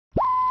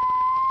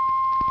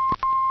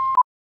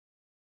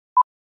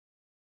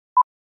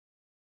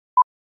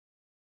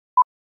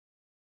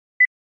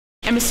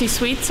Embassy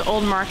Suites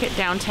Old Market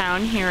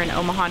downtown here in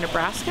Omaha,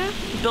 Nebraska,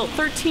 built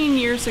 13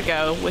 years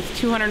ago with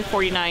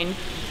 249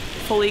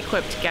 fully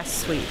equipped guest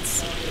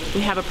suites. We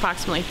have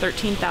approximately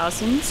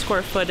 13,000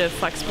 square foot of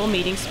flexible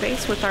meeting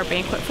space with our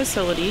banquet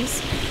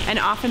facilities and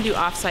often do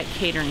off-site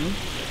catering.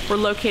 We're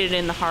located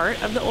in the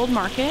heart of the Old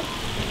Market,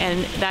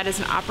 and that is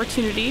an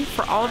opportunity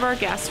for all of our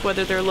guests,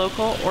 whether they're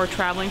local or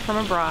traveling from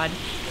abroad,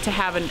 to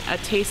have a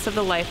taste of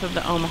the life of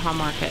the Omaha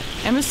market.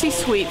 Embassy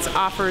Suites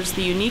offers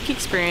the unique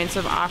experience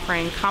of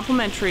offering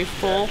complimentary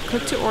full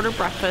cook-to-order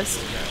breakfast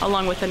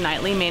along with a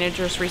nightly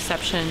manager's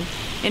reception,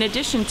 in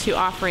addition to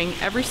offering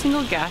every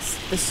single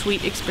guest the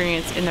suite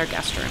experience in their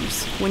guest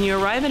rooms. When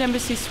you arrive at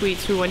Embassy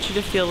Suites, we want you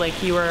to feel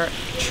like you are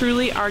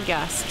truly our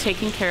guest,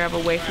 taken care of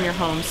away from your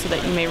home so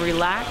that you may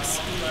relax,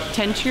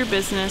 tend to your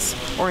business,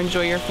 or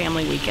enjoy your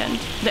family weekend.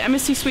 The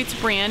Embassy Suites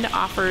brand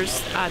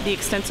offers the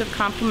extensive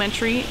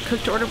complimentary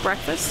cook-to-order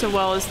breakfast as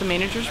well as the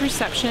manager's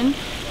reception.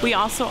 We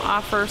also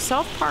offer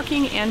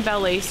self-parking and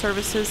valet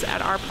services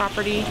at our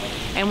property,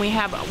 and we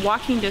have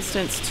walking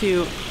distance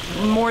to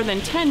more than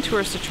 10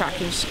 tourist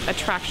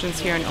attractions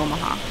here in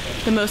Omaha.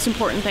 The most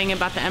important thing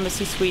about the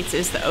Embassy Suites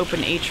is the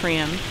open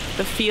atrium,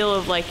 the feel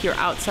of like you're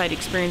outside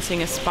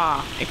experiencing a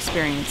spa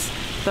experience,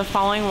 the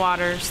falling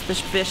waters, the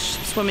fish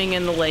swimming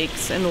in the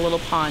lakes and the little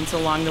ponds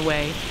along the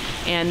way,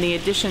 and the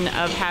addition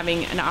of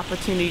having an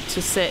opportunity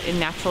to sit in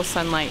natural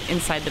sunlight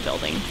inside the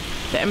building.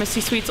 The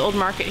Embassy Suites Old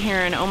Market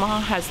here in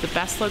Omaha has the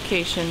best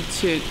location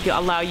to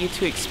allow you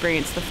to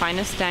experience the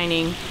finest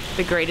dining,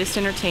 the greatest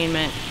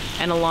entertainment,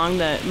 and along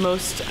the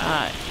most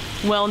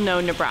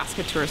well-known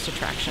Nebraska tourist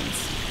attractions.